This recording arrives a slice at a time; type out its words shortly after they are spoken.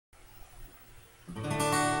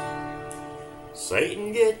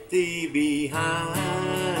Satan, get thee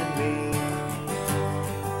behind me.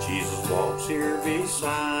 Jesus walks here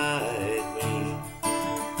beside me.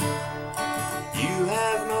 You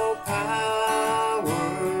have no power,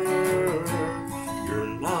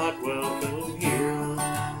 you're not welcome here.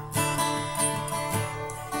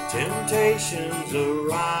 Temptations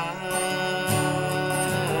arise,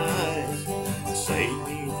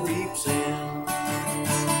 Satan creeps in.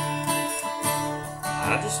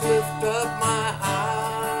 I just lift up my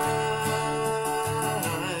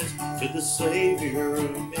eyes to the Savior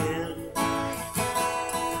of men.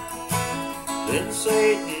 Then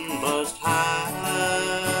Satan must hide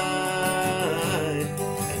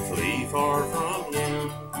and flee far from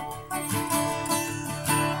him,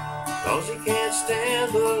 'cause he can't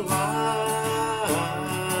stand the light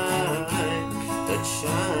that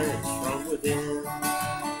shines from within.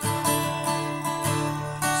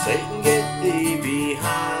 Satan, get thee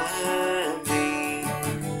behind me.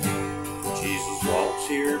 Jesus walks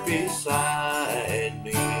here beside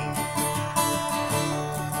me.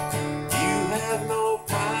 You have no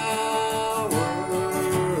power,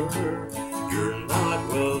 you're not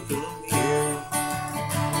welcome here.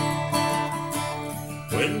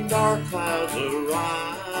 When dark clouds arise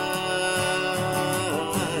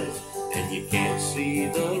and you can't see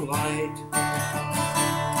the light,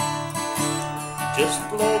 just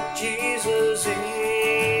let Jesus in,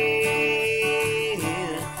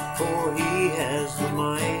 for he has the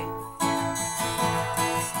might.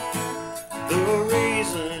 The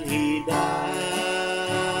reason he died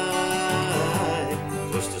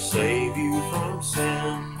was to save you from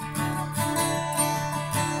sin.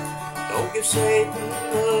 Don't give Satan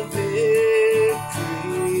the victory,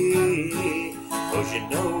 'cause you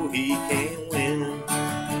know he can't win.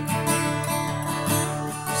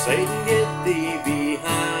 Satan, get thee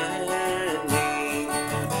behind me.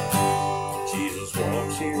 Jesus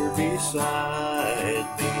walks here beside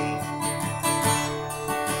me.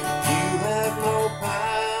 You have no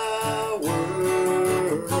power,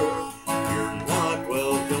 you're not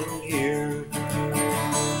welcome here.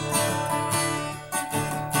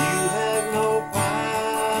 You have no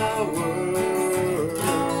power,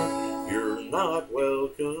 you're not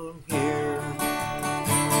welcome here.